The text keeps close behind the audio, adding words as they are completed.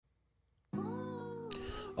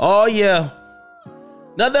Oh, yeah.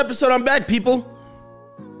 Another episode, I'm back, people.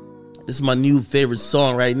 This is my new favorite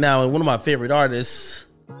song right now, and one of my favorite artists.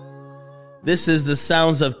 This is the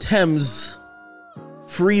sounds of Thames,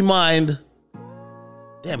 Free Mind.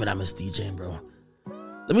 Damn it, I miss DJing, bro.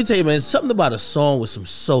 Let me tell you, man, it's something about a song with some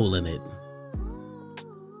soul in it.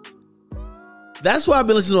 That's why I've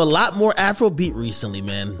been listening to a lot more Afrobeat recently,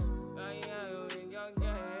 man.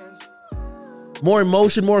 More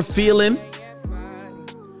emotion, more feeling.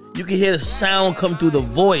 You can hear the sound come through the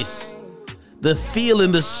voice, the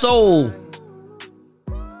feeling, the soul.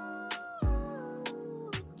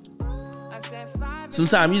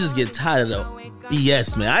 Sometimes you just get tired of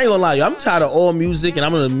BS, man. I ain't gonna lie to you. I'm tired of all music, and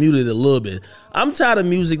I'm gonna mute it a little bit. I'm tired of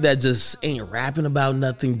music that just ain't rapping about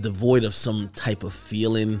nothing, devoid of some type of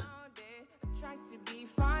feeling.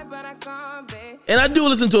 And I do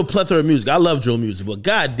listen to a plethora of music. I love drill music, but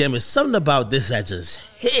god damn it, something about this that just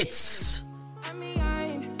hits.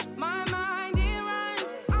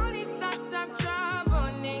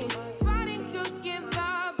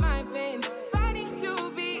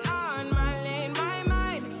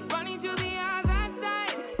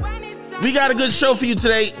 We got a good show for you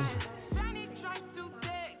today.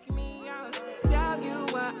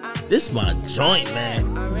 This is my joint,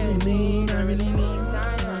 man.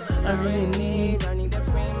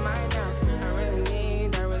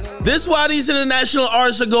 This is why these international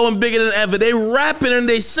artists are going bigger than ever. They rapping and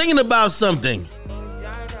they singing about something.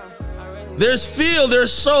 There's feel,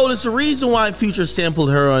 there's soul. It's the reason why Future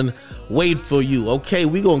sampled her on Wait For You. Okay,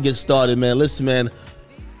 we gonna get started, man. Listen, man.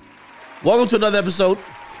 Welcome to another episode.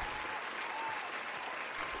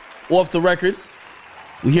 Off the record.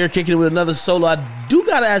 We here kicking it with another solo. I do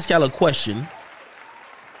gotta ask y'all a question.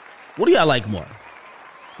 What do y'all like more?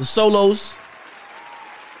 The solos?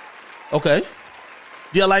 Okay.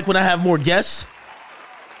 Do y'all like when I have more guests?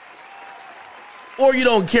 Or you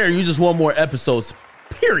don't care, you just want more episodes,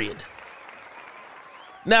 period.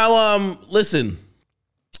 Now, listen.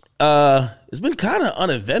 It's been kind of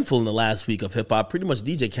uneventful in the last week of hip-hop. Pretty much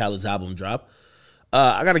DJ Khaled's album dropped.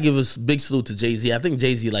 I got to give a big salute to Jay-Z. I think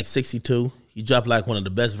Jay-Z like 62. He dropped like one of the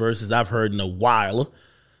best verses I've heard in a while.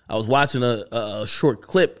 I was watching a short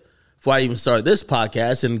clip before I even started this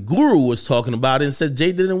podcast, and Guru was talking about it and said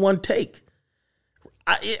Jay did it in one take.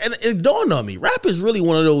 And it dawned on me. Rap is really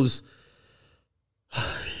one of those,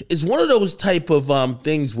 it's one of those type of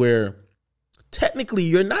things where technically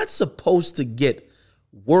you're not supposed to get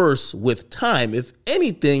worse with time. If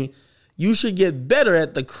anything, you should get better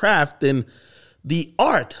at the craft and the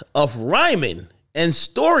art of rhyming and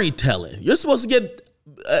storytelling. You're supposed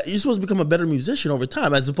to become a better musician over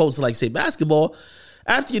time, as opposed to, like, say, basketball.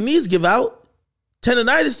 After your knees give out,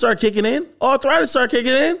 tendonitis start kicking in, arthritis start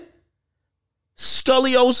kicking in,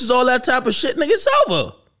 scoliosis, all that type of shit, nigga, it's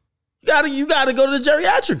over. You gotta go to the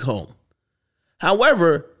geriatric home.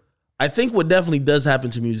 However, I think what definitely does happen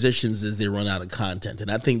to musicians is they run out of content. And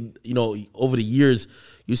I think, over the years,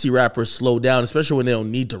 you see rappers slow down, especially when they don't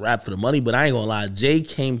need to rap for the money. But I ain't gonna lie, Jay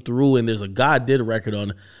came through, and there's a God Did record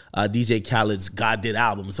on DJ Khaled's God Did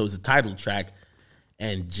album. So it's a title track.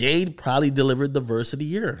 And Jay probably delivered the verse of the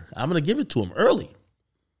year. I'm gonna give it to him early.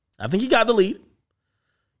 I think he got the lead.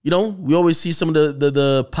 We always see some of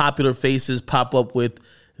the popular faces pop up with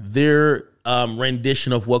their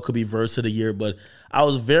rendition of what could be verse of the year. But I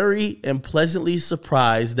was very and pleasantly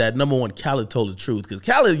surprised that, number one, Khaled told the truth, because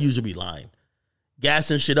Khaled usually be lying.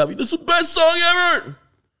 Gassing shit up. This is the best song ever.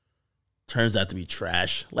 Turns out to be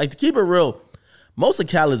trash. Like, to keep it real, most of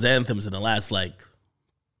Khaled's anthems in the last 2-3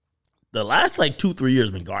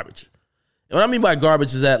 years been garbage. And what I mean by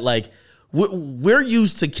garbage is that, like, we're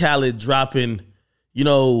used to Khaled dropping,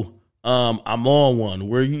 I'm on one.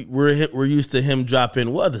 We're used to him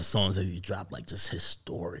dropping, what other songs that he dropped? Like, just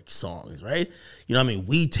historic songs, right?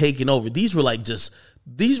 We taking over. These were like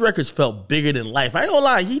these records felt bigger than life. I ain't gonna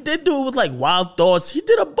lie, he did do it with like Wild Thoughts. He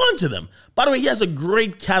did a bunch of them. By the way, he has a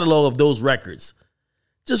great catalog of those records.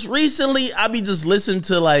 Just recently, I be just listening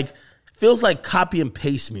to feels like copy and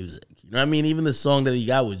paste music. You know what I mean? Even the song that he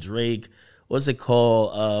got with Drake, what's it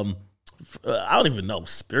called? I don't even know,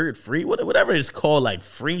 Spirit Free, whatever it's called, like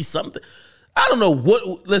Free something. I don't know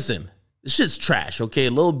what, listen, this shit's trash, okay?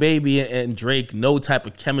 Lil Baby and Drake, no type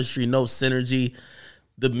of chemistry, no synergy.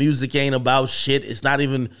 The music ain't about shit. It's not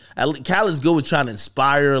even, Khaled's good with trying to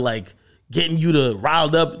inspire, like getting you to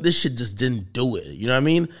riled up. This shit just didn't do it, you know what I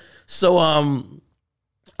mean? So,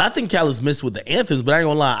 I think Khaled's missed with the anthems, but I ain't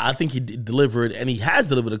gonna lie, I think he delivered, and he has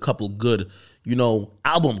delivered a couple good,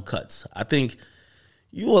 album cuts. I think,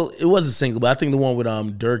 it was a single, but I think the one with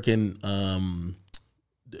Durkin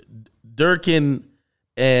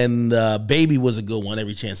and Baby was a good one,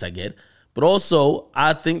 Every Chance I Get. But also,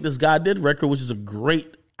 I think this God Did record, which is a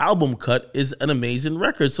great album cut, is an amazing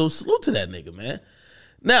record. So salute to that nigga, man.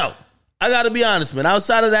 Now, I got to be honest, man.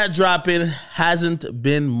 Outside of that drop-in, hasn't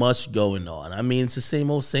been much going on. I mean, it's the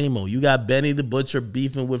same old, same old. You got Benny the Butcher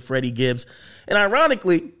beefing with Freddie Gibbs. And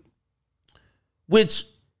ironically, which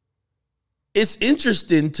is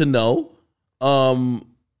interesting to know,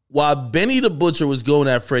 while Benny the Butcher was going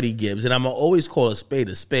at Freddie Gibbs, and I'm going to always call a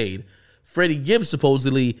spade, Freddie Gibbs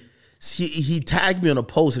supposedly, he tagged me on a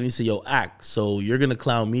post and he said, yo, Ack, so you're going to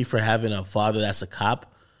clown me for having a father that's a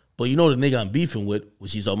cop? But you know the nigga I'm beefing with,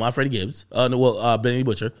 which he's on my Freddie Gibbs, Benny the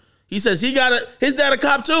Butcher, he says his dad a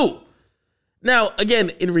cop too. Now,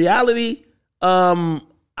 again, in reality,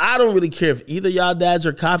 I don't really care if either y'all dads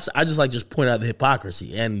are cops. I just like point out the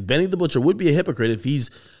hypocrisy. And Benny the Butcher would be a hypocrite if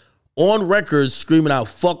he's on record screaming out,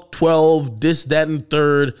 fuck 12, this, that, and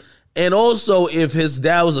third. And also, if his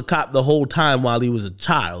dad was a cop the whole time while he was a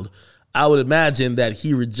child, I would imagine that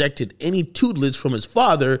he rejected any tutelage from his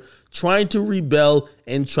father, trying to rebel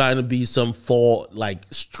and trying to be some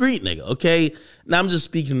street nigga, okay? Now, I'm just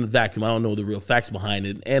speaking in the vacuum. I don't know the real facts behind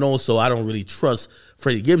it. And also, I don't really trust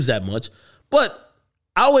Freddie Gibbs that much. But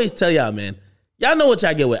I always tell y'all, man, y'all know what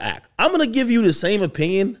y'all get with Ack. I'm going to give you the same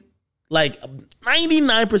opinion,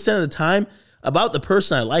 99% of the time, about the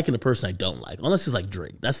person I like and the person I don't like. Unless it's like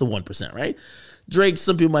Drake. That's the 1%, right? Drake,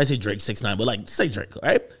 some people might say Drake 6ix9ine, but say Drake,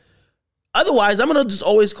 right? Otherwise, I'm going to just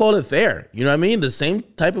always call it fair. You know what I mean? The same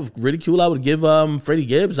type of ridicule I would give Freddie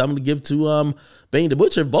Gibbs, I'm going to give to Benny the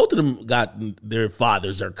Butcher. Both of them got their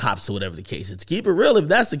fathers or cops or whatever the case is. To keep it real, if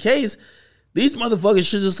that's the case, these motherfuckers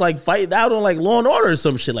should just fight it out on Law and Order or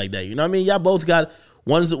some shit like that. You know what I mean? Y'all both got,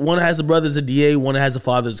 one has a brother as a DA, one has a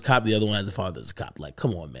father as a cop, the other one has a father as a cop.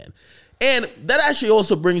 Come on, man. And that actually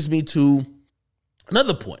also brings me to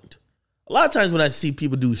another point. A lot of times when I see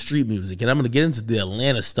people do street music, and I'm going to get into the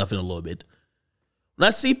Atlanta stuff in a little bit, when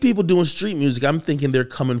I see people doing street music, I'm thinking they're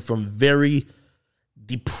coming from very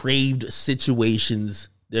depraved situations.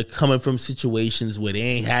 They're coming from situations where they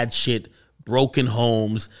ain't had shit, broken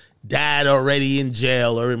homes, dad already in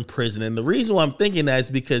jail or in prison. And the reason why I'm thinking that is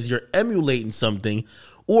because you're emulating something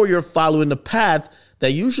or you're following the path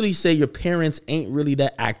that usually say your parents ain't really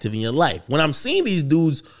that active in your life. When I'm seeing these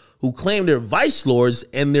dudes who claim they're vice lords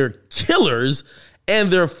and they're killers and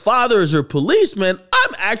their fathers are policemen,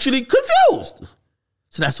 I'm actually confused.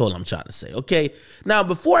 So that's all I'm trying to say, okay? Now,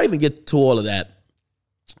 before I even get to all of that,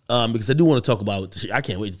 because I do want to talk about, I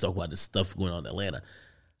can't wait to talk about this stuff going on in Atlanta.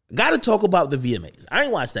 Got to talk about the VMAs. I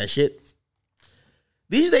ain't watched that shit.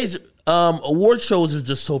 These days, award shows are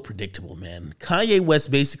just so predictable, man. Kanye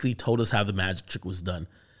West basically told us how the magic trick was done.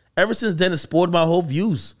 Ever since then, it spoiled my whole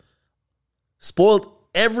views. Spoiled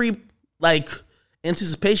every,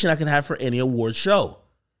 anticipation I can have for any award show.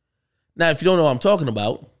 Now, if you don't know what I'm talking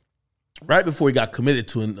about, right before he got committed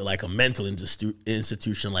to a mental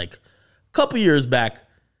institution, a couple years back,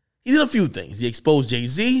 he did a few things. He exposed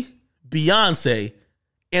Jay-Z, Beyonce,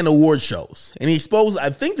 and award shows. And he exposed, I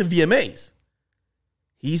think, the VMAs.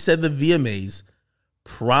 He said the VMAs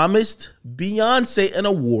promised Beyonce an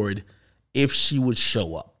award if she would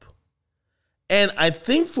show up. And I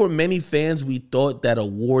think for many fans, we thought that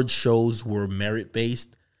award shows were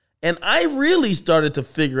merit-based. And I really started to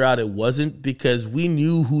figure out it wasn't, because we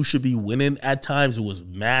knew who should be winning at times. It was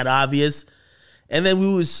mad obvious. And then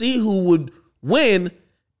we would see who would win.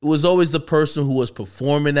 It was always the person who was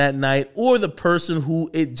performing that night or the person who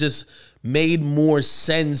it just made more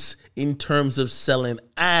sense in terms of selling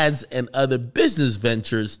ads and other business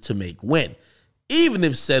ventures to make win, even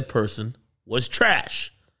if said person was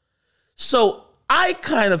trash. So I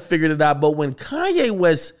kind of figured it out. But when Kanye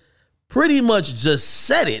West pretty much just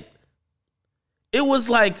said it, it was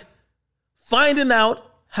like finding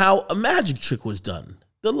out how a magic trick was done.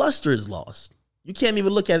 The luster is lost. You can't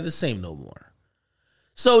even look at it the same no more.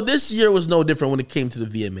 So this year was no different when it came to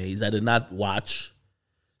the VMAs. I did not watch.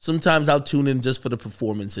 Sometimes I'll tune in just for the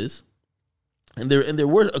performances. And there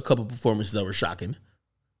were a couple performances that were shocking.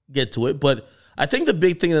 Get to it. But I think the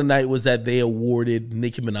big thing of the night was that they awarded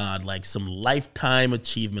Nicki Minaj some Lifetime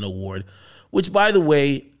Achievement Award, which, by the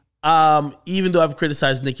way, even though I've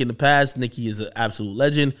criticized Nicki in the past, Nicki is an absolute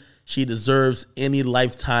legend. She deserves any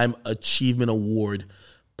Lifetime Achievement Award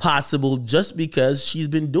possible just because she's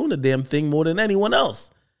been doing the damn thing more than anyone else.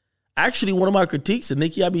 Actually, one of my critiques of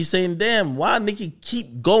Nicki, I be saying, damn, why Nicki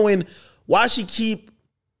keep going? Why she keep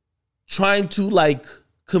trying to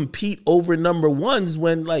compete over number ones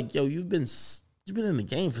when you've been in the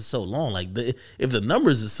game for so long. If the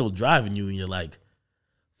numbers is still driving you and you're 14th,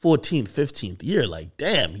 15th year,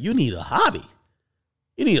 damn, you need a hobby.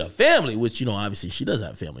 You need a family, which, obviously she does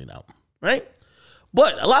have family now, right?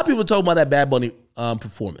 But a lot of people are talking about that Bad Bunny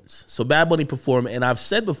performance. So Bad Bunny performed, and I've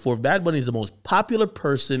said before, Bad Bunny is the most popular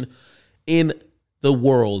person in the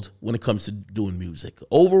world when it comes to doing music.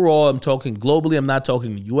 Overall, I'm talking globally. I'm not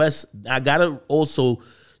talking U.S. I got to also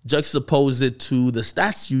juxtapose it to the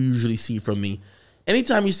stats you usually see from me.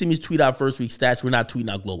 Anytime you see me tweet out first week stats, we're not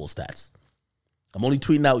tweeting out global stats. I'm only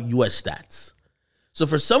tweeting out U.S. stats. So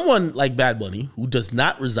for someone like Bad Bunny, who does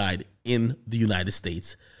not reside in the United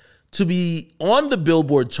States, to be on the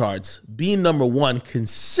Billboard charts, being number one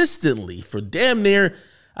consistently for damn near,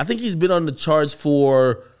 I think he's been on the charts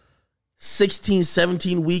for 16,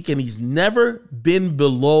 17 weeks, and he's never been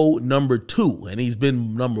below number two. And he's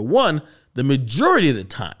been number one the majority of the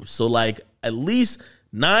time. So like at least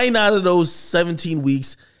 9 out of those 17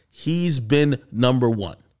 weeks, he's been number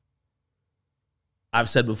one. I've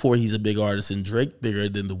said before, he's a big artist in Drake, bigger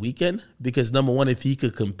than The Weeknd, because number one, if he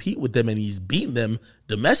could compete with them and he's beaten them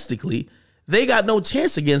domestically, they got no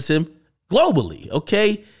chance against him globally,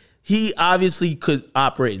 okay? He obviously could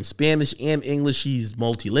operate in Spanish and English. He's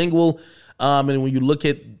multilingual. And when you look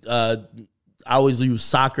at, I always use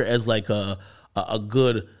soccer as like a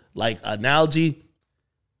good like analogy.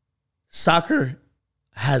 Soccer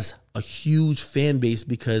has a huge fan base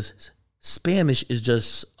because Spanish is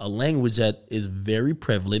just a language that is very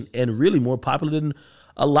prevalent and really more popular than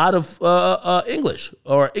a lot of English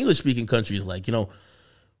or English-speaking countries. Like, you know,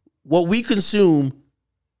 what we consume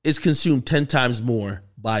is consumed 10 times more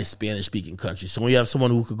by Spanish-speaking countries. So when you have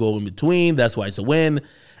someone who could go in between, that's why it's a win.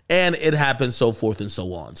 And it happens, so forth and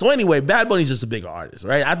so on. So anyway, Bad Bunny's just a bigger artist,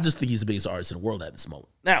 right? I just think he's the biggest artist in the world at this moment.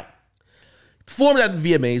 Now, performed at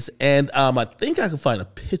the VMAs, and I think I can find a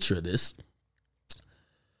picture of this.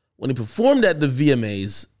 When he performed at the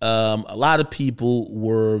VMAs, a lot of people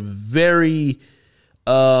were very,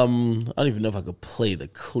 I don't even know if I could play the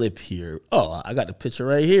clip here. Oh, I got the picture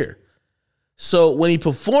right here. So when he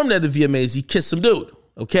performed at the VMAs, he kissed some dude,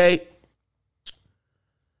 okay?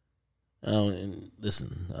 And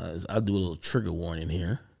listen, I'll do a little trigger warning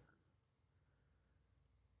here.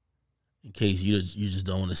 In case you just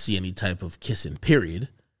don't want to see any type of kissing, period.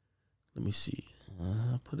 Let me see.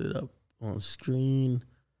 I'll put it up on screen.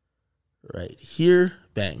 Right here,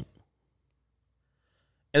 bang.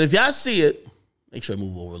 And if y'all see it, make sure I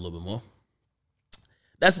move over a little bit more.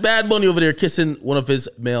 That's Bad Bunny over there kissing one of his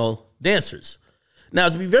male dancers. Now,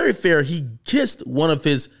 to be very fair, he kissed one of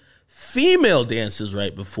his female dancers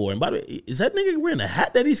right before. And by the way, is that nigga wearing a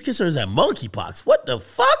hat that he's kissing, or is that monkeypox? What the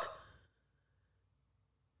fuck?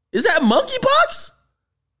 Is that monkeypox?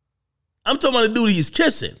 I'm talking about the dude he's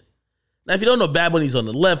kissing. Now, if you don't know, Bad Bunny's on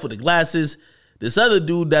the left with the glasses. This other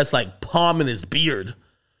dude that's like palming his beard,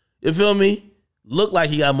 you feel me? Look like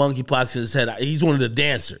he got monkeypox in his head. He's one of the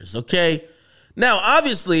dancers, okay? Now,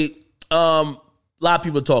 obviously, a lot of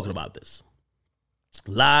people are talking about this.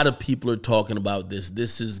 A lot of people are talking about this.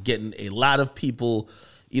 This is getting a lot of people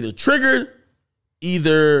either triggered,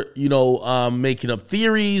 either, making up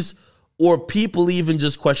theories, or people even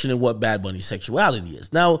just questioning what Bad Bunny's sexuality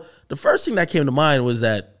is. Now, the first thing that came to mind was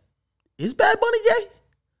that, is Bad Bunny gay?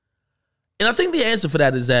 And I think the answer for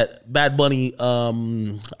that is that Bad Bunny,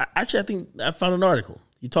 I think I found an article.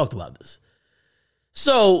 He talked about this.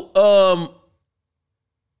 So,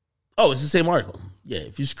 it's the same article. Yeah,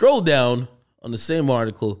 if you scroll down on the same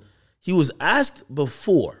article, he was asked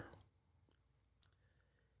before.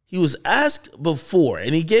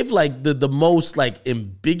 And he gave like the most like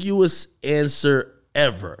ambiguous answer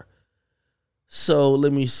ever. So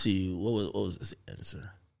let me see. What was this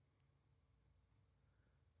answer?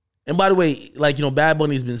 And by the way, Bad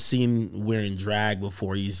Bunny's been seen wearing drag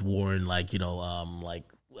before. He's worn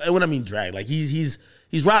when I mean drag, like he's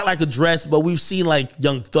rocked like a dress, but we've seen like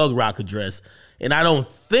Young Thug rock a dress. And I don't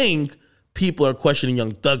think people are questioning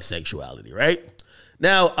Young Thug's sexuality, right?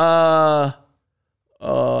 Now,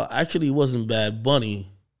 actually it wasn't Bad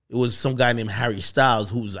Bunny. It was some guy named Harry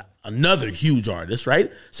Styles, who's another huge artist,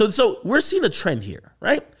 right? So we're seeing a trend here,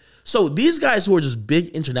 right? So these guys who are just big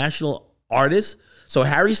international artists, so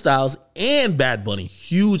Harry Styles and Bad Bunny,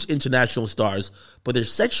 huge international stars, but their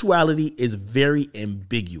sexuality is very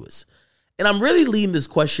ambiguous. And I'm really leading this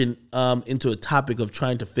question into a topic of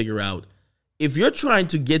trying to figure out, if you're trying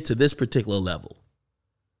to get to this particular level,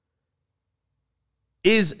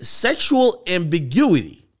 is sexual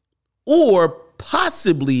ambiguity or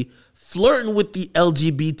possibly flirting with the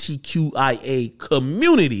LGBTQIA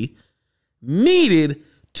community needed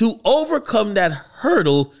to overcome that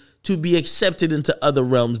hurdle to be accepted into other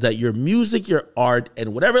realms that your music, your art,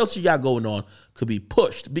 and whatever else you got going on could be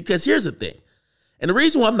pushed? Because here's the thing. And the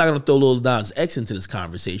reason why I'm not going to throw Lil Nas X into this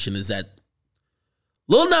conversation is that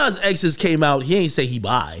Lil Nas X came out. He ain't say he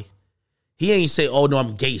bi. He ain't say, oh, no,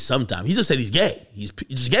 I'm gay sometime. He just said he's gay. He's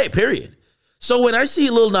just gay, period. So when I see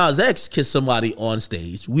Lil Nas X kiss somebody on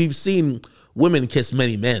stage, we've seen women kiss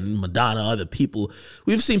many men, Madonna, other people.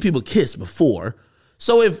 We've seen people kiss before.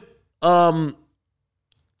 So if Lil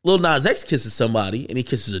Nas X kisses somebody and he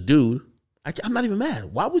kisses a dude, I'm not even mad.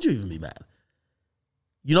 Why would you even be mad?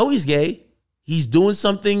 You know he's gay. He's doing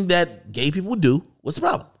something that gay people do. What's the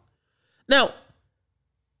problem? Now,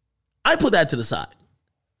 I put that to the side.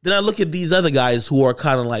 Then I look at these other guys who are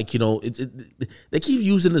kind of like, they keep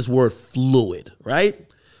using this word fluid, right?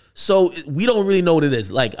 So we don't really know what it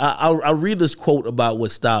is. Like, I'll read this quote about what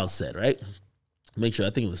Styles said, right? Make sure, I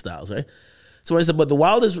think it was Styles, right? So I said, but the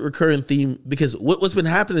wildest recurring theme, because what's been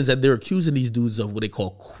happening is that they're accusing these dudes of what they call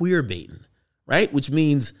queer baiting, right? Which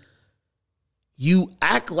means you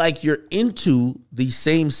act like you're into the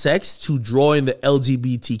same sex to draw in the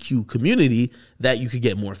LGBTQ community that you could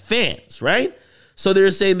get more fans, right? So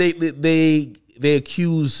they're saying they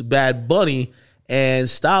accuse Bad Bunny and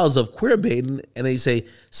Styles of queer baiting, and they say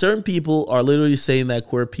certain people are literally saying that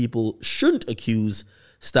queer people shouldn't accuse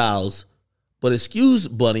Styles, but excuse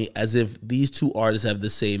Bunny as if these two artists have the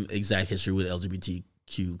same exact history with the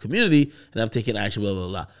LGBTQ community and have taken action, blah, blah,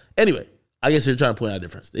 blah. Anyway, I guess they're trying to point out a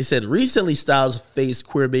difference. They said recently Styles faced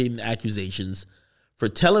queer baiting accusations for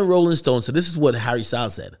telling Rolling Stone, so this is what Harry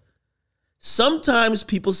Styles said. Sometimes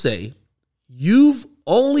people say, you've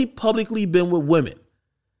only publicly been with women.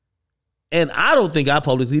 And I don't think I've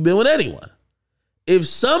publicly been with anyone. If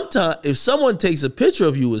someone takes a picture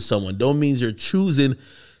of you with someone, don't mean you're choosing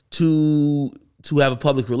to have a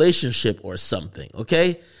public relationship or something,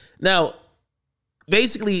 okay? Now,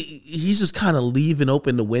 basically, he's just kind of leaving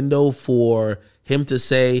open the window for him to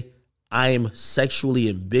say, I am sexually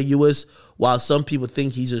ambiguous, while some people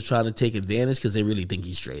think he's just trying to take advantage because they really think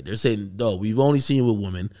he's straight. They're saying, no, we've only seen you with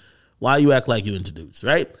women. Why you act like you into dudes,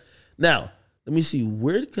 right? Now, let me see.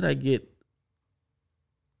 Where could I get?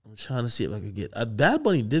 I'm trying to see if I could get. Bad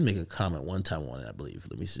Bunny did make a comment one time on it, I believe.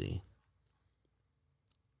 Let me see.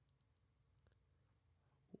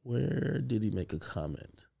 Where did he make a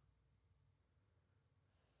comment?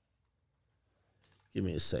 Give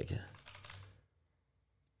me a second.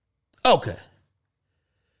 Okay.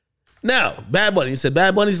 Now, Bad Bunny. He said,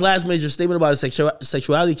 Bad Bunny's last major statement about his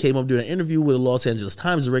sexuality came up during an interview with the Los Angeles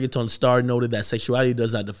Times. The reggaeton star noted that sexuality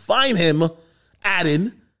does not define him,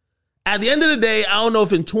 adding, at the end of the day, I don't know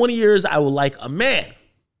if in 20 years I will like a man.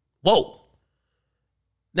 Whoa.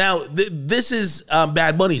 Now, this is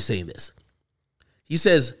Bad Bunny saying this. He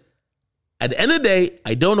says, at the end of the day,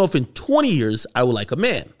 I don't know if in 20 years I will like a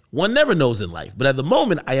man. One never knows in life, but at the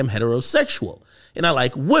moment I am heterosexual and I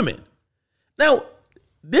like women. Now,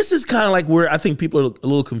 this is kind of like where I think people are a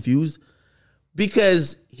little confused,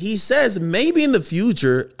 because he says maybe in the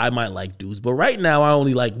future I might like dudes, but right now I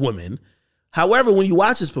only like women. However, when you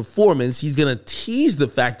watch his performance, he's going to tease the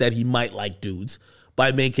fact that he might like dudes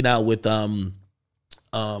by making out with a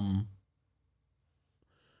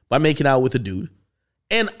dude.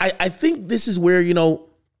 And I think this is where,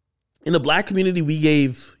 in the black community, we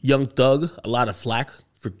gave Young Thug a lot of flack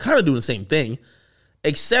for kind of doing the same thing,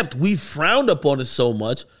 except we frowned upon it so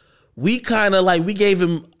much. We kind of we gave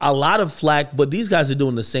him a lot of flack, but these guys are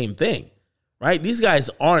doing the same thing, right? These guys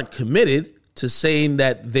aren't committed to saying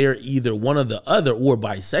that they're either one or the other or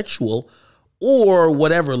bisexual or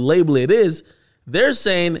whatever label it is. They're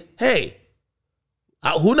saying, hey,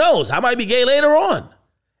 who knows? I might be gay later on.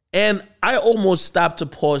 And I almost stopped to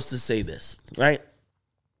pause to say this, right?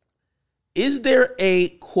 Is there a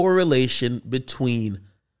correlation between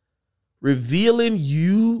revealing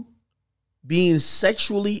you being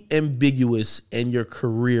sexually ambiguous and your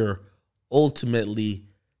career ultimately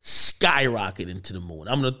skyrocketing to the moon?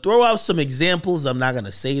 I'm going to throw out some examples. I'm not going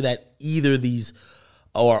to say that either of these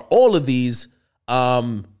or all of these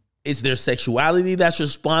is their sexuality that's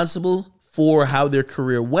responsible for how their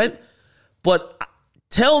career went. But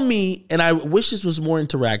tell me, and I wish this was more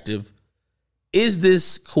interactive, is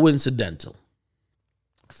this coincidental?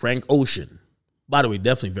 Frank Ocean, by the way,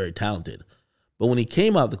 definitely very talented. But when he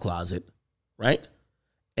came out of the closet, right?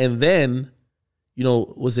 And then,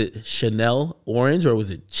 was it Chanel Orange or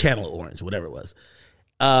was it Channel Orange, whatever it was?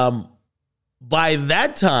 By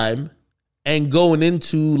that time, and going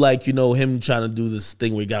into him trying to do this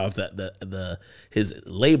thing where he got off his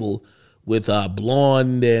label with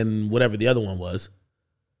Blonde and whatever the other one was,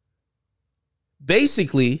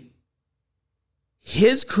 basically,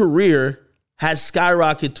 his career has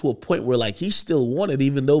skyrocketed to a point where he's still wanted,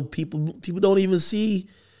 even though people don't even see,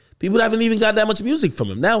 people haven't even got that much music from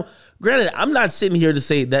him. Now, granted, I'm not sitting here to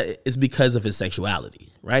say that it's because of his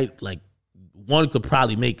sexuality, right? one could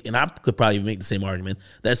probably make, and I could probably make the same argument,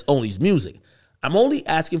 that's only his music. I'm only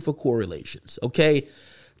asking for correlations, okay?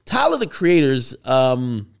 Tyler, the Creator's,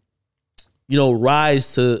 rise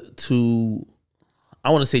to I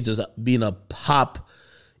want to say just being a pop,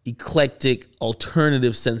 eclectic,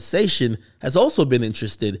 alternative sensation has also been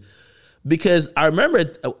interested, because I remember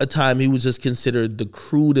at a time he was just considered the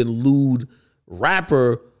crude and lewd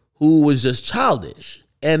rapper who was just childish.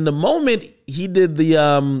 And the moment he did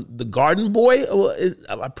the Garden Boy,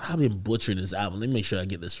 I probably am butchering this album. Let me make sure I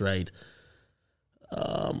get this right.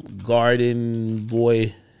 Garden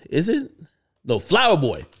Boy, is it? No, Flower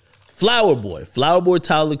Boy, Tyler,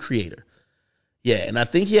 the Creator. Yeah, and I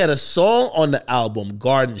think he had a song on the album,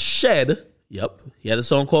 Garden Shed. Yep, he had a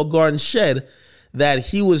song called Garden Shed that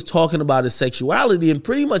he was talking about his sexuality, and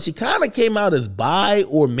pretty much he kind of came out as bi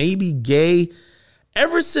or maybe gay.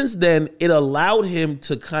 Ever since then, it allowed him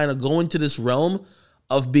to kind of go into this realm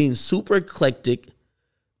of being super eclectic,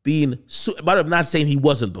 but I'm not saying he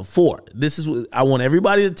wasn't before. This is what I want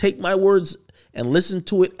everybody to take my words and listen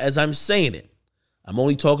to it as I'm saying it. I'm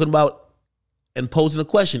only talking about and posing a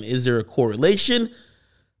question. Is there a correlation?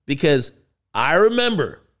 Because I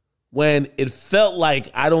remember when it felt like,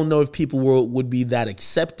 I don't know if people would be that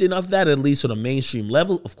accepting of that, at least on a mainstream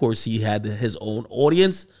level. Of course, he had his own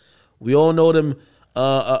audience. We all know them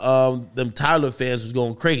Tyler fans was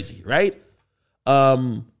going crazy, right?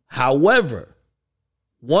 However,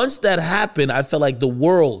 once that happened, I felt like the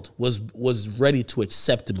world was ready to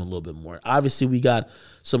accept him a little bit more. Obviously, we got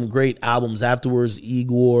some great albums afterwards,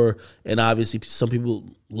 Igor, and obviously some people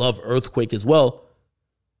love Earthquake as well.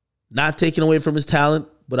 Not taking away from his talent,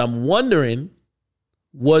 but I'm wondering,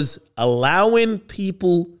 was allowing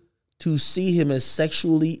people to see him as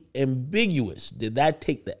sexually ambiguous, did that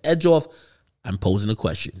take the edge off? I'm posing a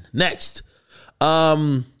question. Next.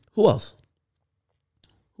 Who else?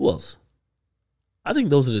 I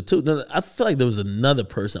think those are the two. No, I feel like there was another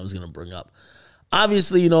person I was going to bring up.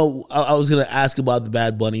 Obviously, I was going to ask about the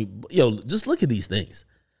Bad Bunny. Just look at these things.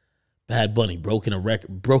 Bad Bunny broken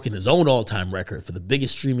his own all-time record for the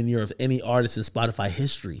biggest streaming year of any artist in Spotify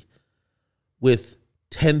history with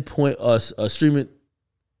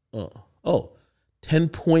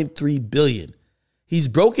 10.3 billion. He's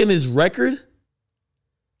broken his record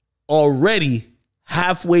already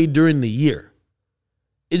halfway during the year.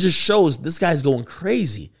 It just shows this guy's going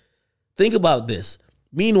crazy. Think about this.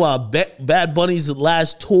 Meanwhile, Bad Bunny's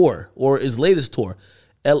last tour, or his latest tour,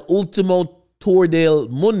 El Último Tour del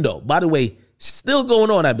Mundo, by the way, still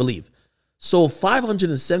going on, I believe, sold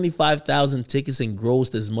 575,000 tickets and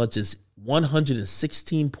grossed as much as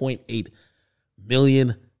 $116.8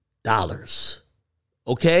 million.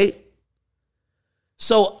 Okay?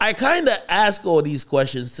 So I kind of ask all these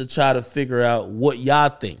questions to try to figure out what y'all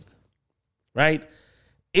think, right?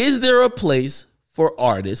 Is there a place for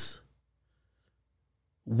artists,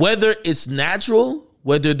 whether it's natural,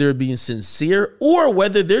 whether they're being sincere, or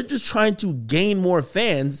whether they're just trying to gain more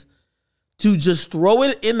fans, to just throw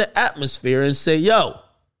it in the atmosphere and say, yo,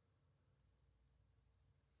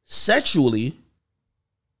 sexually,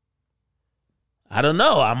 I don't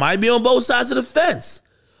know, I might be on both sides of the fence.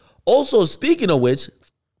 Also, speaking of which,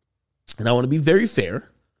 and I want to be very fair,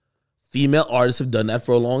 female artists have done that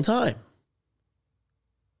for a long time.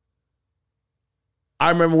 I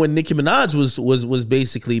remember when Nicki Minaj was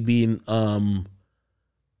basically being Nicki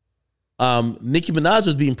Minaj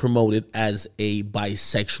was being promoted as a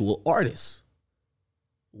bisexual artist.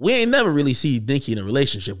 We ain't never really see Nicki in a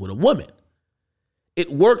relationship with a woman.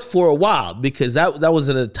 It worked for a while because that was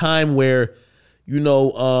at a time where,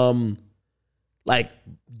 like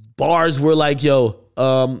bars were like, yo,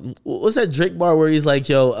 what's that Drake bar where he's like,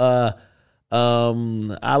 yo,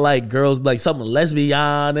 I like girls, like something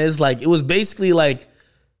lesbian. It's like, it was basically like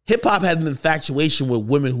hip hop had an infatuation with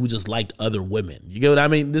women who just liked other women. You get what I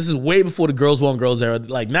mean? This is way before the girls want girls era.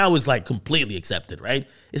 Like now it's like completely accepted, right?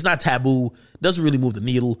 It's not taboo. Doesn't really move the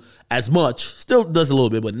needle as much. Still does a little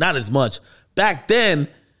bit, but not as much. Back then,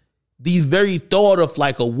 the very thought of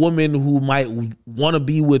like a woman who might want to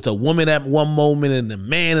be with a woman at one moment and a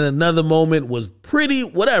man in another moment was pretty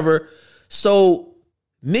whatever. So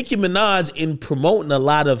Nicki Minaj, in promoting a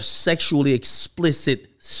lot of sexually explicit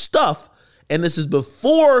stuff, and this is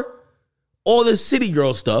before all the city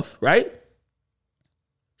girl stuff, right?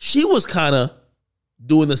 She was kind of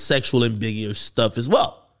doing the sexual ambiguous stuff as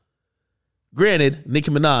well. Granted,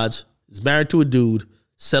 Nicki Minaj is married to a dude,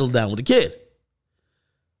 settled down with a kid.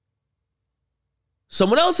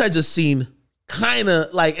 Someone else I just seen kind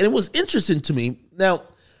of like, and it was interesting to me. Now,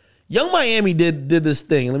 Young Miami did this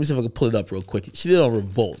thing. Let me see if I can pull it up real quick. She did it on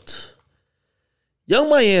Revolt. Young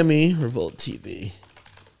Miami, Revolt TV.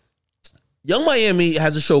 Young Miami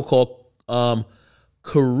has a show called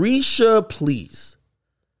Carisha Please.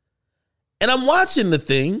 And I'm watching the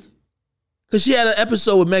thing because she had an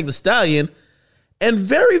episode with Meg Thee Stallion, and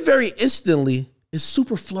very, very instantly, it's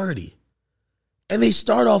super flirty. And they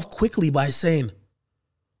start off quickly by saying,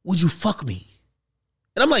 would you fuck me?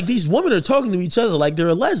 And I'm like, these women are talking to each other like they're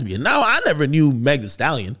a lesbian. Now, I never knew Meg Thee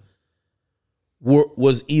Stallion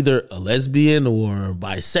was either a lesbian or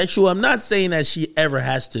bisexual. I'm not saying that she ever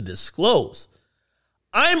has to disclose.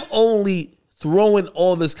 I'm only throwing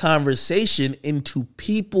all this conversation into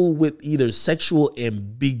people with either sexual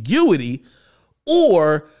ambiguity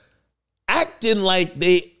or acting like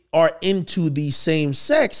they are into the same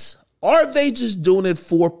sex. Are they just doing it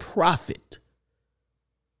for profit?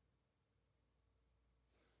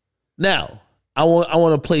 Now, I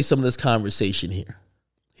want to play some of this conversation here.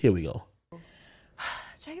 Here we go.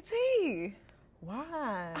 JT,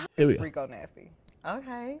 why? Here we go. Rico nasty.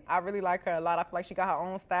 Okay. I really like her a lot. I feel like she got her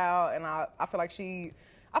own style, and I feel like she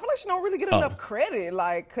don't really get enough credit,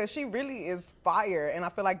 like, cause she really is fire. And I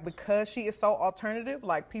feel like because she is so alternative,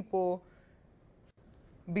 like, people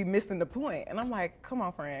be missing the point. And I'm like, come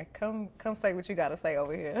on, friend, come say what you gotta say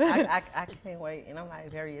over here. I can't wait, and I'm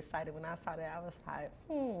like very excited. When I saw that, I was like,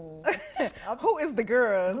 Who is the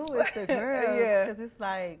girl? Who is the girl? Yeah. Because it's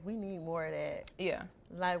like we need more of that. Yeah.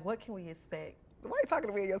 Like, what can we expect? Why are you talking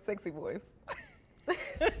to me in your sexy voice?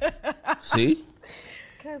 See?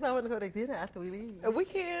 Because I want to go to dinner after we leave. We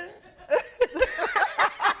can.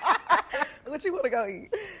 What you want to go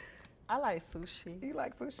eat? I like sushi. You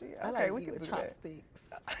like sushi? I Okay, like we eat can with do that. chopsticks.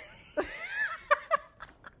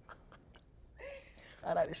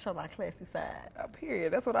 I like to show my classy side.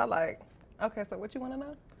 Period. That's what I like. Okay, so what you want to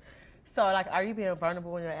know? So, like, are you being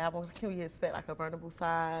vulnerable in your album? Can we expect, like, a vulnerable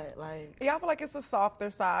side? Like, Yeah, I feel like it's a softer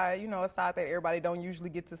side, you know, a side that everybody don't usually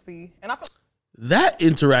get to see. And I feel That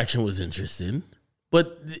interaction was interesting,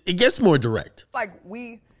 but it gets more direct. like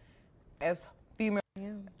we, as female,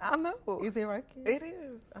 I know. is it working? It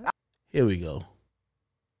is. Here we go.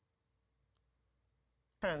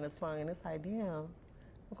 Turn the song, and it's like, damn,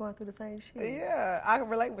 we're going through the same shit. Yeah, I can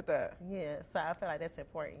relate with that. Yeah, so I feel like that's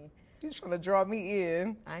important. She's trying to draw me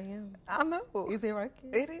in. I am. I know. Is it working?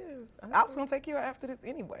 It is. I was gonna take you out after this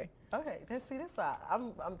anyway. Okay, that's why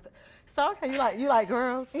so okay, you like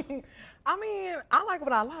girls? I mean, I like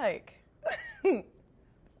what I like.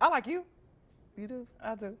 I like you. You do?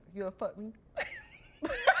 I do. You'll fuck me?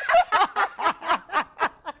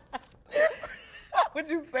 What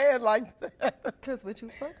you saying like that? Cause would you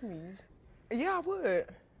fuck me? Yeah, I would.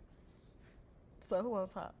 So who on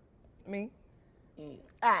top? Me.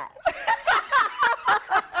 Ah.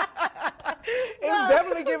 It's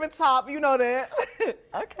definitely giving top. You know that.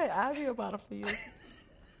 Okay, I'll be a bottom for you.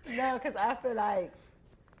 No, because I feel like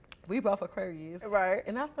we both Aquarius. Right.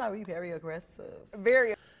 And I feel like we very aggressive.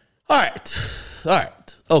 Very. All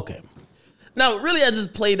right. Okay. Now, really, I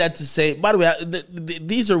just played that to say, by the way,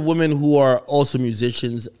 these are women who are also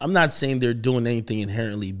musicians. I'm not saying they're doing anything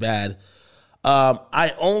inherently bad.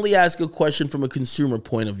 I only ask a question from a consumer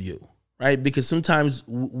point of view, right? Because sometimes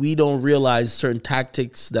we don't realize certain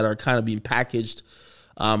tactics that are kind of being packaged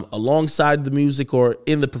alongside the music or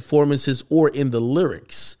in the performances or in the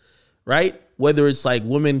lyrics, right? Whether it's like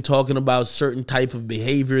women talking about certain type of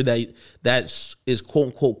behavior that is quote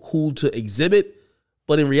unquote cool to exhibit,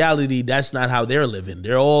 but in reality, that's not how they're living.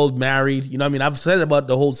 They're all married. You know what I mean? I've said about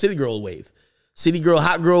the whole city girl wave. City girl,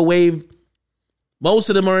 hot girl wave. Most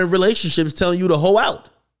of them are in relationships telling you to hoe out.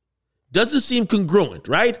 Doesn't seem congruent,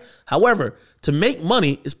 right? However, to make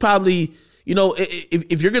money is probably, you know,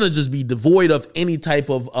 if you're going to just be devoid of any type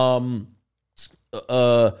of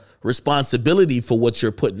responsibility for what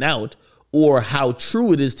you're putting out or how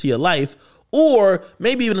true it is to your life, or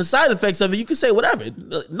maybe even the side effects of it, you can say whatever.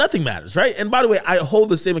 Nothing matters, right? And by the way, I hold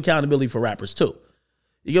the same accountability for rappers too.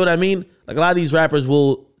 You get what I mean? Like a lot of these rappers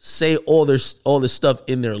will say all this stuff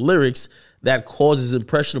in their lyrics that causes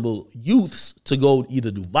impressionable youths to go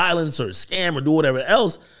either do violence or scam or do whatever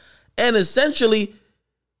else. And essentially,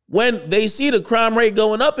 when they see the crime rate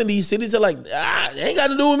going up in these cities, they're like, it ain't got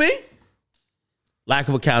to do with me. Lack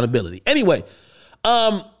of accountability. Anyway,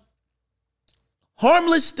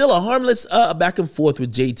 still a harmless back and forth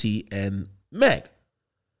with JT and Meg.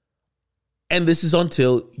 And this is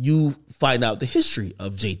until you find out the history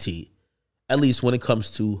of JT, at least when it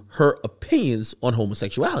comes to her opinions on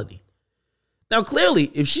homosexuality. Now, clearly,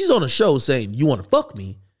 if she's on a show saying, you want to fuck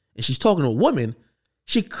me, and she's talking to a woman,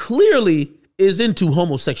 she clearly is into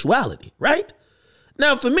homosexuality, right?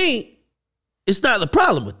 Now, for me, it's not the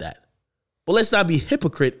problem with that. But let's not be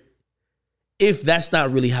hypocrite if that's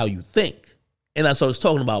not really how you think. And that's what I was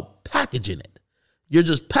talking about, packaging it. You're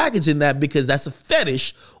just packaging that because that's a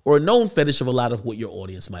fetish or a known fetish of a lot of what your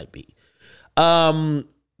audience might be.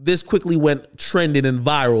 This quickly went trending and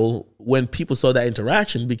viral when people saw that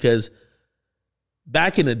interaction because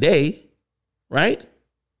back in the day, right?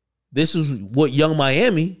 This is what Young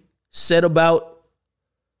Miami said about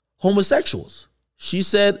homosexuals. She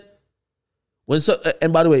said,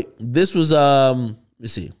 and by the way, this was,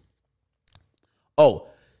 let's see. Oh,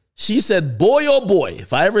 she said, boy, oh boy,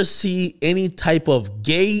 if I ever see any type of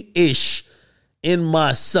gay-ish in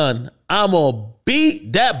my son, I'm going to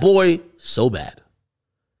beat that boy so bad.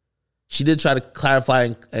 She did try to clarify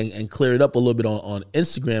and clear it up a little bit on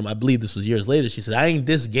Instagram. I believe this was years later. She said, I ain't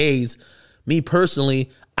this gays. Me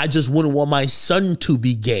personally, I just wouldn't want my son to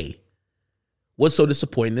be gay. What's so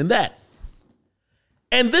disappointing in that?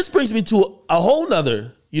 And this brings me to a whole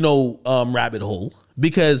nother, rabbit hole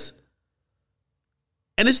because,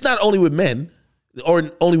 and it's not only with men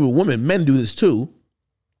or only with women, men do this too.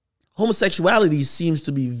 Homosexuality seems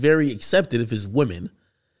to be very accepted if it's women,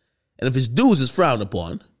 and if it's dudes, it's frowned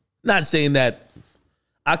upon. Not saying that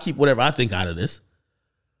I'll keep whatever I think out of this.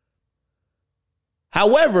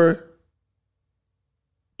 However,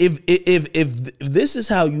 if this is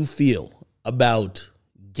how you feel about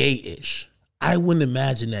gay-ish, I wouldn't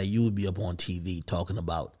imagine that you would be up on TV talking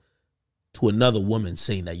about to another woman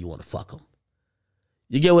saying that you want to fuck them.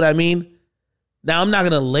 You get what I mean? Now, I'm not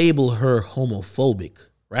going to label her homophobic,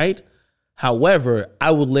 right? However,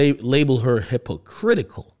 I would label her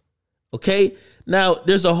hypocritical, okay? Now,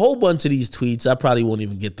 there's a whole bunch of these tweets. I probably won't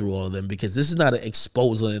even get through all of them because this is not an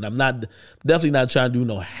exposure, and I'm definitely not trying to do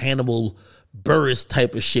no Hannibal Buress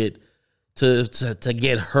type of shit to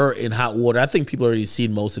get her in hot water. I think people already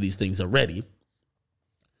seen most of these things already.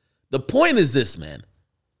 The point is this, man.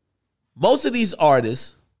 Most of these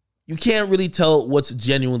artists, you can't really tell what's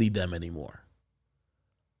genuinely them anymore.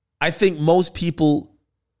 I think most people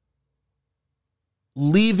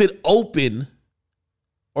leave it open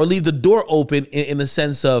or leave the door open in the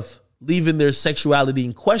sense of leaving their sexuality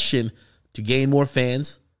in question to gain more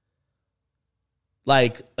fans.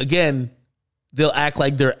 Like, again, they'll act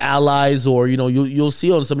like they're allies, or, you'll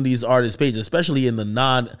see on some of these artists' pages, especially in the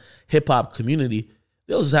non-hip-hop community,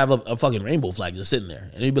 they'll just have a fucking rainbow flag just sitting there.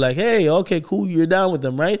 And you'd be like, hey, okay, cool, you're down with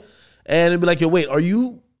them, right? And it'd be like, yo, wait, are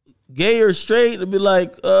you gay or straight? It'd be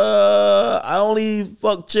like, I only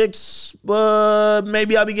fuck chicks, but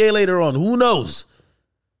maybe I'll be gay later on. Who knows?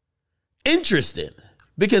 Interesting.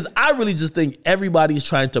 Because I really just think everybody's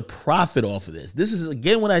trying to profit off of this. This is,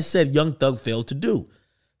 again, what I said Young Thug failed to do.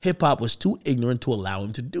 Hip-hop was too ignorant to allow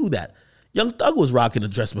him to do that. Young Thug was rocking a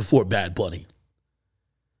dress before Bad Bunny.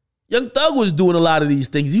 Young Thug was doing a lot of these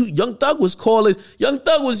things. Young Thug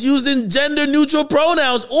was using gender-neutral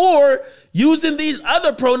pronouns or using these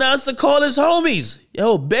other pronouns to call his homies.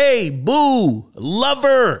 Yo, babe, boo,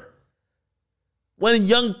 lover. When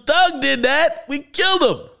Young Thug did that, we killed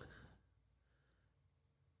him.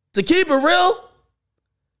 To keep it real,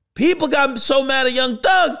 people got so mad at Young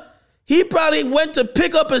Thug, he probably went to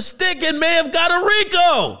pick up a stick and may have got a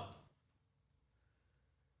Rico.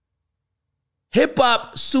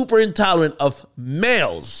 Hip-hop super intolerant of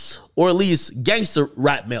males, or at least gangster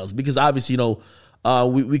rap males, because obviously,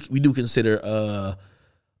 we do consider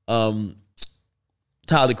Tyler,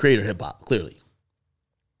 the Creator, hip-hop, clearly.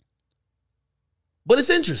 But it's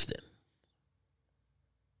interesting.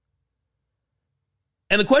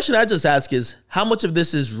 And the question I just ask is, how much of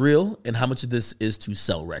this is real and how much of this is to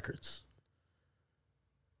sell records?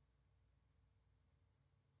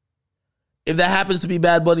 If that happens to be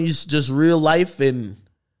Bad Bunny's just real life, and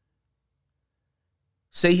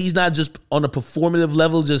say he's not just on a performative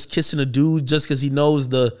level just kissing a dude just because he knows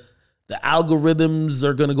the algorithms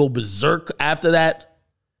are going to go berserk after that.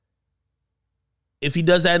 If he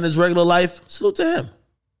does that in his regular life, salute to him.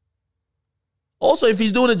 Also, if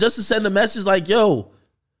he's doing it just to send a message like, yo,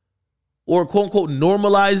 or quote unquote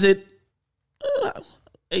normalize it,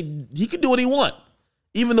 he can do what he want.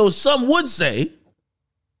 Even though some would say,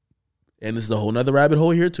 and this is a whole nother rabbit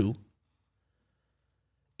hole here too,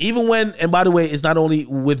 even when, and by the way, it's not only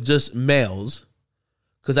with just males,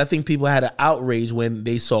 because I think people had an outrage when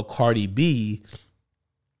they saw Cardi B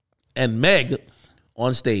and Meg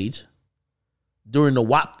on stage during the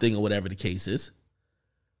WAP thing or whatever the case is.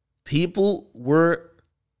 People were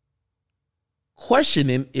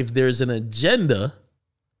questioning if there's an agenda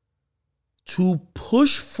to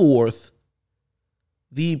push forth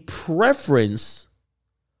the preference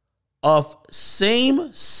of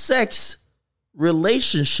same-sex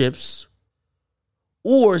relationships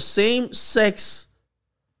or same-sex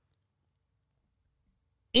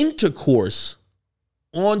intercourse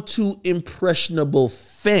onto impressionable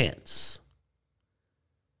fans.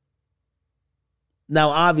 Now,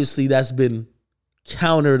 obviously, that's been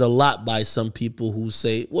countered a lot by some people who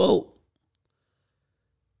say, well,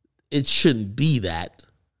 it shouldn't be that,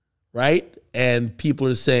 right? And people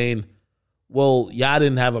are saying, well, y'all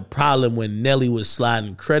didn't have a problem when Nelly was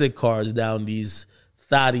sliding credit cards down these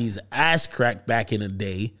thotties' ass crack back in the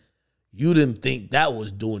day. You didn't think that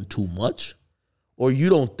was doing too much, or you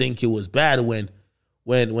don't think it was bad when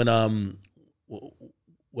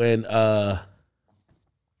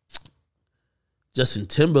Justin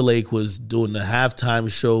Timberlake was doing the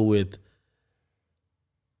halftime show with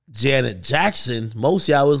Janet Jackson. Most of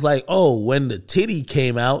y'all was like, oh, when the titty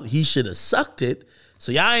came out, he should have sucked it.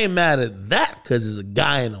 So y'all ain't mad at that because it's a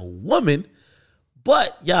guy and a woman,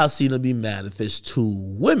 but y'all seem to be mad if it's two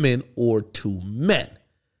women or two men.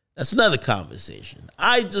 That's another conversation.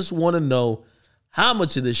 I just want to know how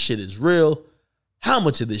much of this shit is real, how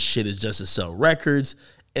much of this shit is just to sell records,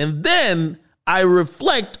 and then I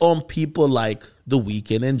reflect on people like The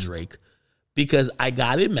Weeknd and Drake, because I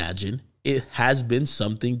gotta imagine it has been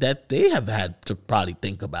something that they have had to probably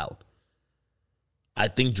think about. I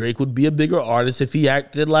think Drake would be a bigger artist if he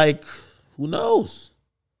acted like, who knows?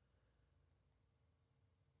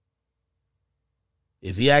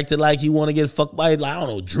 If he acted like he want to get fucked by, like, I don't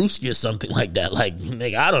know, Drewski or something like that. Like,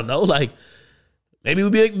 nigga, I don't know. Like, maybe he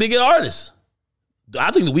would be a bigger artist.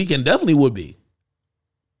 I think The Weeknd definitely would be.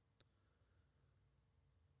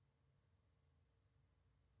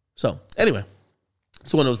 So, anyway,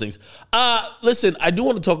 it's one of those things. Listen, I do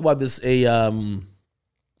want to talk about this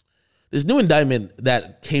this new indictment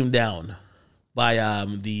that came down by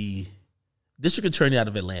the district attorney out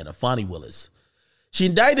of Atlanta, Fonnie Willis. She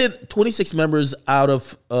indicted 26 members out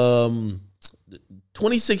of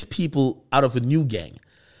 26 people out of a new gang.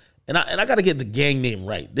 And I got to get the gang name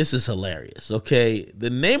right. This is hilarious, okay? The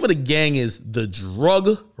name of the gang is the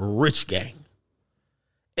Drug Rich Gang.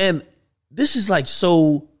 And this is like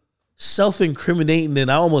so self-incriminating,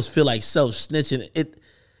 and I almost feel like self-snitching.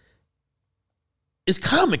 It's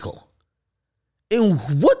comical. In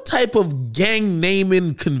what type of gang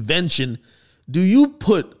naming convention do you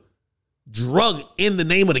put drug in the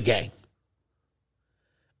name of the gang?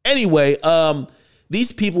 Anyway,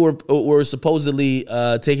 these people were supposedly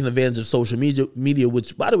taking advantage of social media,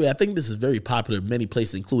 which, by the way, I think this is very popular in many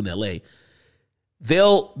places, including LA.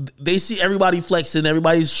 They see everybody flexing,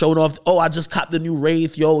 everybody's showing off. Oh, I just copped the new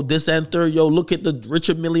Wraith, yo, this and third, yo, look at the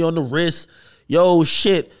Richard Mille on the wrist, yo,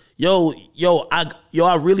 shit, yo,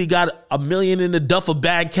 I really got $1 million in the duffel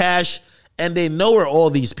bag cash, and they know where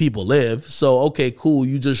all these people live. So, okay, cool,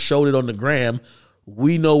 you just showed it on the gram.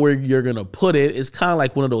 We know where you're gonna put it. It's kind of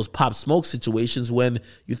like one of those Pop Smoke situations when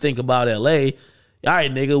you think about LA. All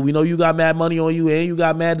right, nigga, we know you got mad money on you, and you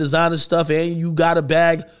got mad designer stuff, and you got a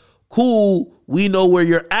bag. Cool, we know where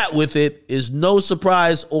you're at with it. It's no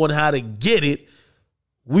surprise on how to get it.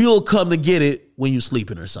 We'll come to get it when you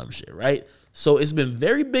sleeping or some shit, right? So it's been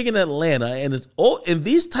very big in Atlanta, and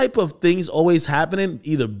these type of things always happening,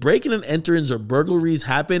 either breaking and enterings or burglaries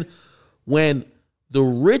happen when the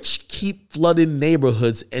rich keep flooding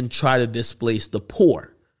neighborhoods and try to displace the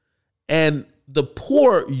poor. And the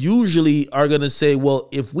poor usually are going to say, well,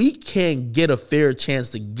 if we can't get a fair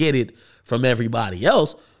chance to get it from everybody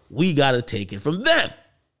else, we got to take it from them.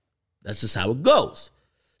 That's just how it goes.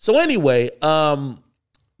 So anyway,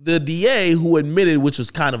 the DA who admitted, which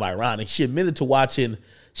was kind of ironic, she admitted to watching,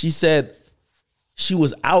 she said she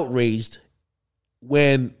was outraged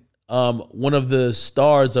when one of the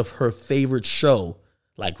stars of her favorite show,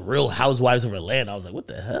 like Real Housewives of Atlanta, I was like, what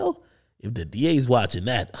the hell? If the DA's watching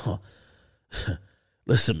that,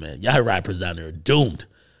 listen, man, y'all rappers down there are doomed.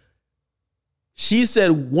 She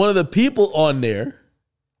said one of the people on there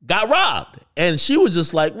got robbed. And she was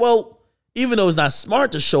just like, well, even though it's not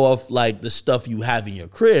smart to show off like the stuff you have in your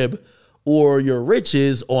crib or your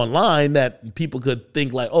riches online that people could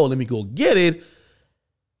think like, oh, let me go get it,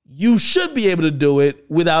 you should be able to do it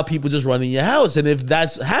without people just running your house. And if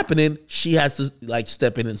that's happening, she has to like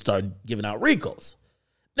step in and start giving out RICOs.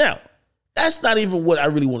 Now, that's not even what I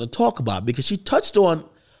really want to talk about, because she touched on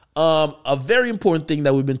a very important thing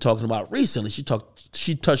that we've been talking about recently.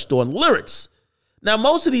 She touched on lyrics. Now,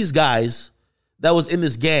 most of these guys that was in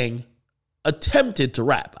this gang attempted to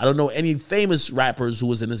rap. I don't know any famous rappers who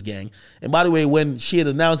was in this gang. And by the way, when she had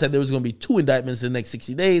announced that there was going to be 2 indictments in the next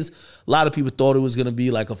 60 days, a lot of people thought it was going to be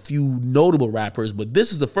like a few notable rappers, but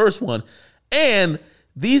this is the first one. And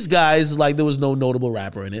these guys, like, there was no notable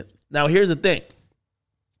rapper in it. Now, here's the thing.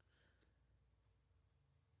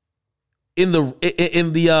 In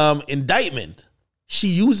the indictment, she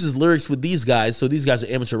uses lyrics with these guys. So these guys are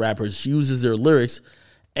amateur rappers. She uses their lyrics.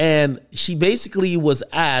 And she basically was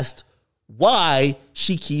asked, why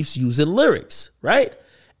she keeps using lyrics, right?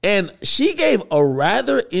 And she gave a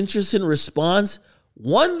rather interesting response,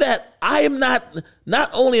 one that I am not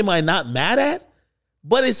only am I not mad at,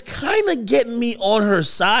 but it's kind of getting me on her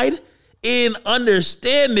side in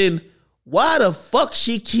understanding why the fuck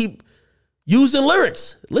she keep using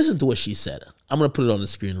lyrics. Listen to what she said. I'm going to put it on the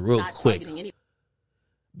screen real quick.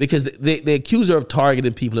 Because they accuse her of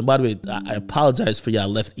targeting people. And by the way, I apologize for y'all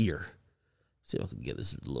left ear. See if I can get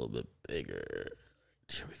this a little bit bigger.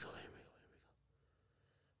 Here we go.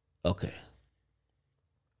 Okay.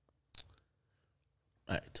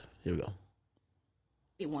 All right. Here we go.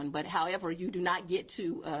 But however, you do not get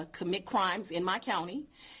to commit crimes in my county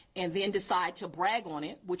and then decide to brag on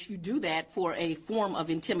it, which you do that for a form of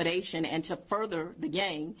intimidation and to further the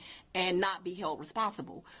gang and not be held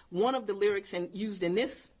responsible. One of the lyrics used in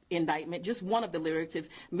this indictment, just one of the lyrics, is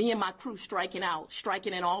me and my crew striking out,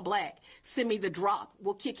 striking in all black. Send me the drop.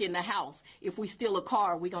 We'll kick in the house. If we steal a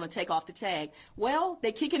car, we're going to take off the tag. Well,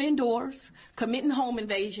 they kick it indoors, committing home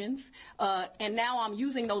invasions, and now I'm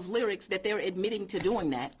using those lyrics that they're admitting to doing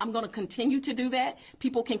that. I'm going to continue to do that.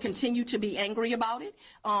 People can continue to be angry about it.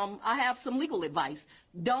 I have some legal advice.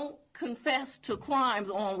 Don't confess to crimes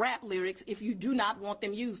on rap lyrics if you do not want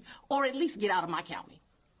them used, or at least get out of my county.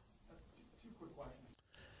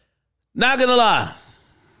 Not gonna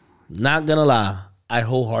lie. I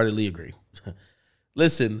wholeheartedly agree.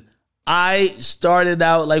 Listen, I started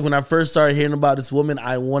out, like when I first started hearing about this woman,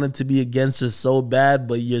 I wanted to be against her so bad,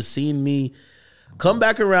 but you're seeing me come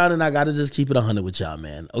back around and I gotta just keep it 100 with y'all,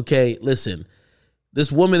 man. Okay, listen,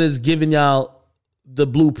 this woman is giving y'all the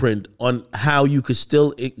blueprint on how you could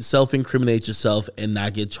still self-incriminate yourself and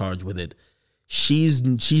not get charged with it. She's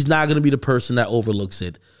not gonna be the person that overlooks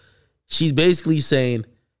it. She's basically saying,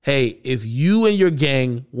 hey, if you and your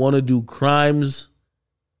gang want to do crimes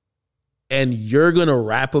and you're going to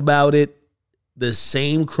rap about it, the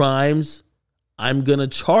same crimes, I'm going to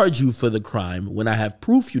charge you for the crime when I have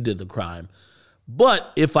proof you did the crime.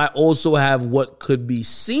 But if I also have what could be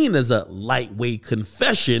seen as a lightweight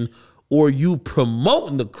confession, or you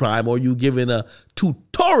promoting the crime, or you giving a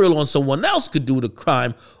tutorial on someone else could do the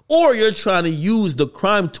crime, or you're trying to use the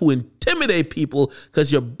crime to intimidate people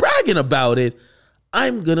because you're bragging about it,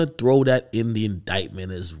 I'm going to throw that in the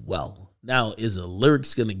indictment as well. Now, is the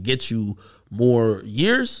lyrics going to get you more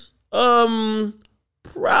years? Well,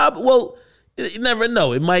 you never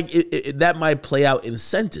know. That might play out in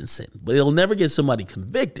sentencing, but it'll never get somebody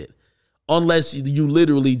convicted unless you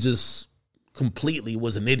literally just completely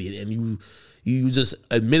was an idiot and you just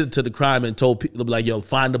admitted to the crime and told people like, yo,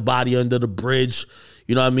 find the body under the bridge.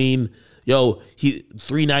 You know what I mean? Yo,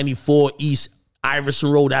 394 East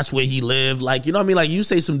Iverson Road, that's where he lived. Like, you know what I mean? Like, you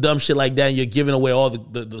say some dumb shit like that and you're giving away all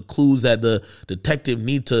the clues that the detective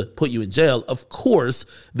need to put you in jail. Of course,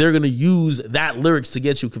 they're going to use that lyrics to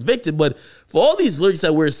get you convicted. But for all these lyrics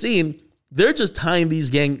that we're seeing, they're just tying these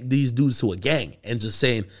dudes to a gang and just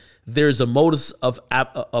saying there's a modus of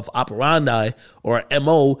operandi or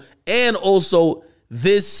MO, and also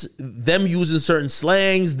them using certain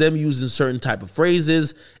slangs, them using certain type of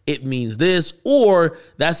phrases, it means this, or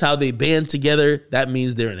that's how they band together, that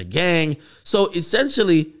means they're in a gang. So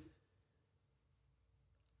essentially,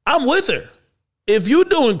 I'm with her. If you're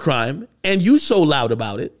doing crime and you so loud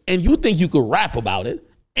about it and you think you could rap about it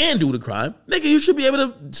and do the crime, nigga, you should be able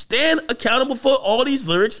to stand accountable for all these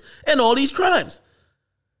lyrics and all these crimes.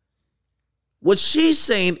 What she's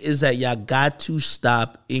saying is that y'all got to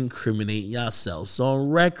stop incriminating yourselves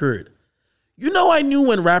on record. You know, I knew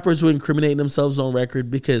when rappers were incriminating themselves on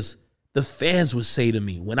record because the fans would say to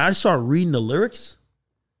me, when I start reading the lyrics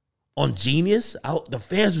on Genius, the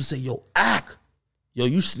fans would say, yo, act. Yo,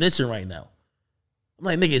 you snitching right now. I'm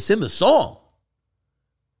like, nigga, it's in the song.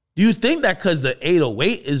 Do you think that because the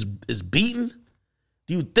 808 is beaten?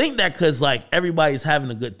 Do you think that because like everybody's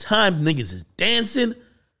having a good time, niggas is dancing,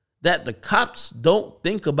 that the cops don't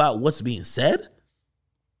think about what's being said?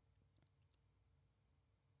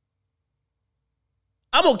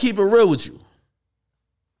 I'm going to keep it real with you.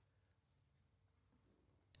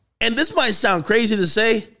 And this might sound crazy to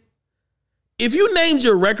say. If you named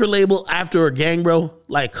your record label after a gang, bro,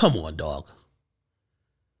 like, come on, dog.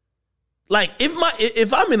 Like,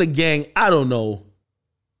 if I'm in a gang, I don't know.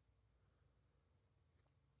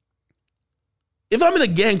 If I'm in a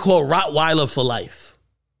gang called Rottweiler for Life,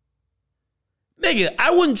 nigga,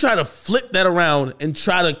 I wouldn't try to flip that around and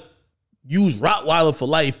try to use Rottweiler for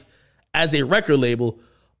Life as a record label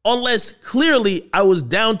unless clearly I was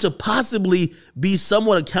down to possibly be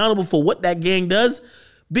somewhat accountable for what that gang does,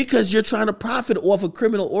 because you're trying to profit off a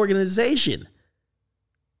criminal organization.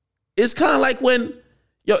 It's kind of like when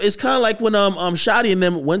Yo, it's kind of like when Shotty and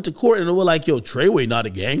them went to court and they were like, yo, Treyway not a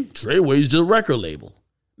gang. Treyway's just a record label.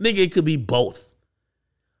 Nigga, it could be both.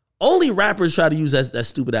 Only rappers try to use that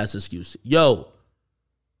stupid ass excuse. Yo,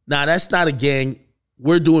 nah, that's not a gang.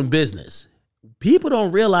 We're doing business. People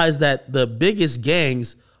don't realize that the biggest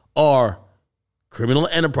gangs are criminal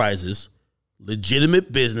enterprises,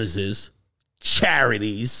 legitimate businesses,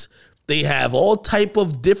 charities. They have all type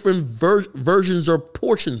of different versions or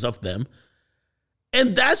portions of them.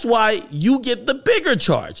 And that's why you get the bigger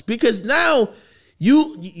charge, because now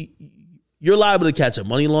you're liable to catch a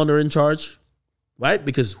money laundering charge, right?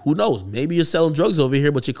 Because who knows? Maybe you're selling drugs over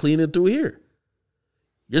here, but you're cleaning it through here.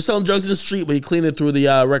 You're selling drugs in the street, but you're cleaning it through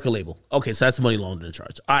the record label. Okay, so that's a money laundering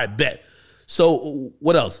charge. All right, bet. So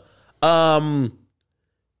what else? Well,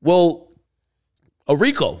 a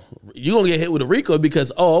RICO. You're gonna get hit with a RICO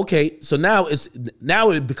because so now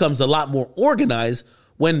it becomes a lot more organized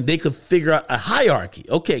when they could figure out a hierarchy.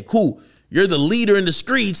 Okay, cool. You're the leader in the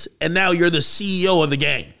streets, and now you're the CEO of the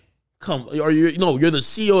gang. You're the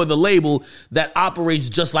CEO of the label that operates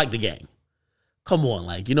just like the gang. Come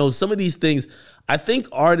on, some of these things, I think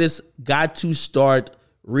artists got to start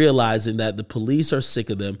realizing that the police are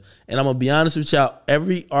sick of them. And I'm going to be honest with y'all,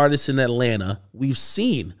 every artist in Atlanta, we've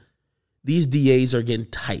seen these DAs are getting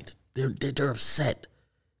tight. They're upset.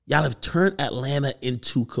 Y'all have turned Atlanta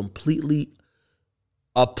into completely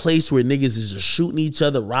a place where niggas is just shooting each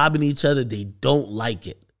other, robbing each other. They don't like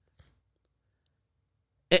it.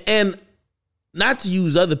 And not to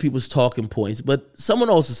use other people's talking points, but someone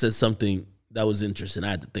also said something that was interesting I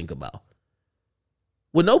had to think about.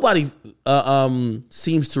 What nobody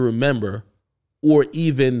seems to remember or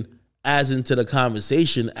even as into the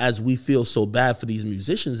conversation as we feel so bad for these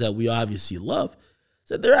musicians that we obviously love, is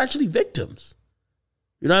that they're actually victims.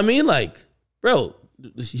 You know what I mean? Like, bro,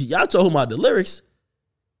 y'all talking about the lyrics.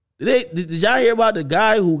 Did y'all hear about the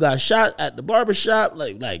guy who got shot at the barbershop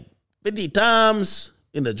like 50 times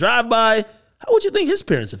in the drive-by? How would you think his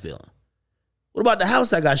parents are feeling? What about the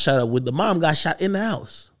house that got shot up with the mom got shot in the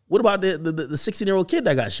house? What about the 16-year-old kid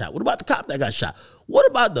that got shot? What about the cop that got shot? What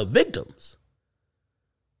about the victims?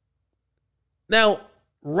 Now,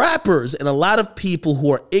 rappers and a lot of people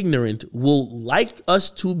who are ignorant will like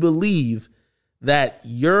us to believe that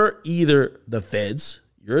you're either the feds,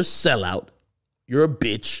 you're a sellout, you're a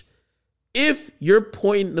bitch. If you're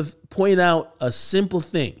pointing out a simple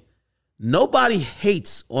thing, nobody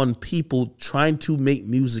hates on people trying to make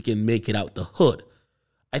music and make it out the hood.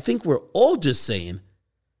 I think we're all just saying,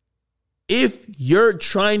 if you're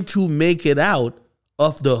trying to make it out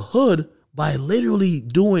of the hood by literally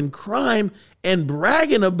doing crime and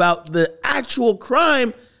bragging about the actual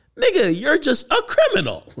crime, nigga, you're just a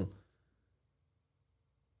criminal.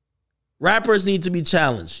 Rappers need to be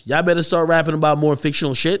challenged. Y'all better start rapping about more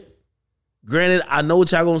fictional shit. Granted, I know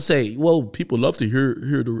what y'all gonna say. Well, people love to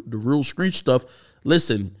hear the real street stuff.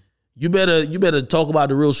 Listen, you better talk about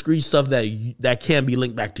the real street stuff that can be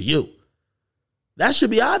linked back to you. That should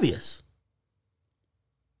be obvious.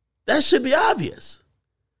 That should be obvious.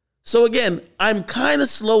 So again, I'm kind of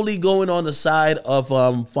slowly going on the side of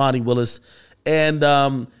Fonnie Willis,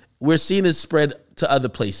 and we're seeing it spread to other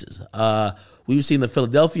places. We've seen the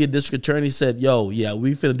Philadelphia district attorney said, yo, yeah,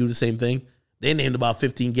 we finna do the same thing. They named about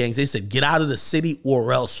 15 gangs. They said, get out of the city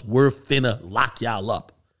or else we're finna lock y'all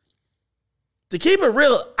up. To keep it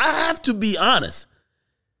real, I have to be honest.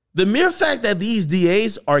 The mere fact that these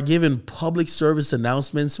DAs are giving public service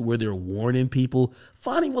announcements where they're warning people,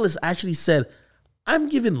 Fonnie Willis actually said, I'm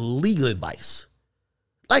giving legal advice.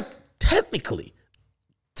 Like, technically,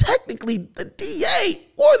 the DA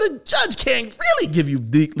or the judge can't really give you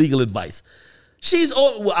legal advice.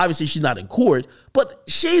 Obviously she's not in court, but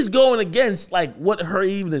she's going against like what her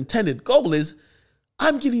even intended goal is.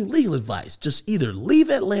 I'm giving you legal advice. Just either leave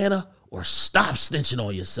Atlanta or stop snitching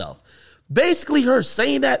on yourself. Basically, her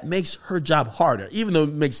saying that makes her job harder, even though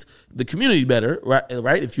it makes the community better,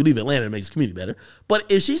 right? If you leave Atlanta, it makes the community better. But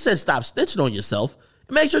if she says stop snitching on yourself,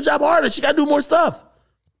 it makes her job harder. She got to do more stuff.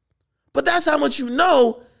 But that's how much you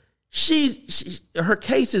know her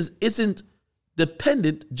case isn't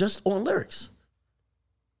dependent just on lyrics.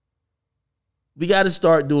 We got to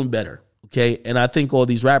start doing better, okay? And I think all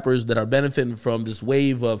these rappers that are benefiting from this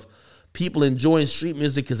wave of people enjoying street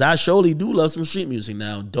music, because I surely do love some street music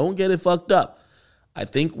now. Don't get it fucked up. I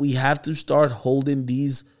think we have to start holding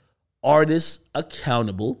these artists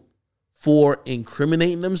accountable for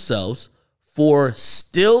incriminating themselves, for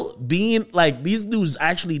still being like, these dudes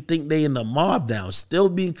actually think they in the mob now, still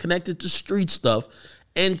being connected to street stuff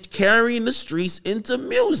and carrying the streets into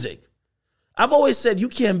music. I've always said you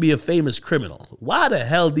can't be a famous criminal. Why the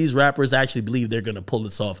hell these rappers actually believe they're going to pull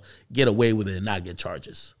this off, get away with it, and not get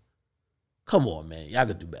charges? Come on, man. Y'all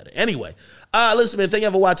could do better. Anyway, listen, man, thank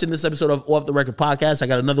you for watching this episode of Off the Record Podcast. I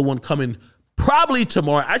got another one coming probably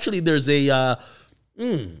tomorrow. Actually, there's a,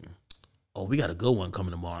 we got a good one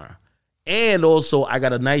coming tomorrow. And also, I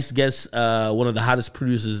got a nice guest, one of the hottest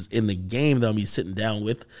producers in the game that I'll be sitting down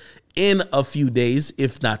with in a few days,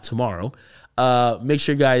 if not tomorrow. Make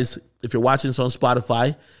sure, guys, if you're watching this on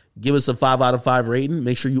Spotify, give us a 5 out of 5 rating.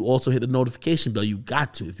 Make sure you also hit the notification bell. You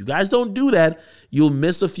got to. If you guys don't do that, you'll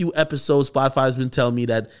miss a few episodes. Spotify has been telling me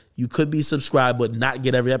that you could be subscribed but not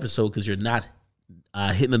get every episode because you're not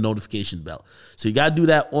hitting the notification bell. So you got to do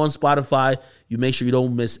that on Spotify. You make sure you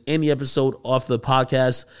don't miss any episode off the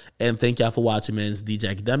podcast. And thank y'all for watching, man. It's DJ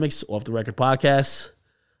Academics, Off the Record Podcast.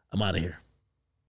 I'm out of here.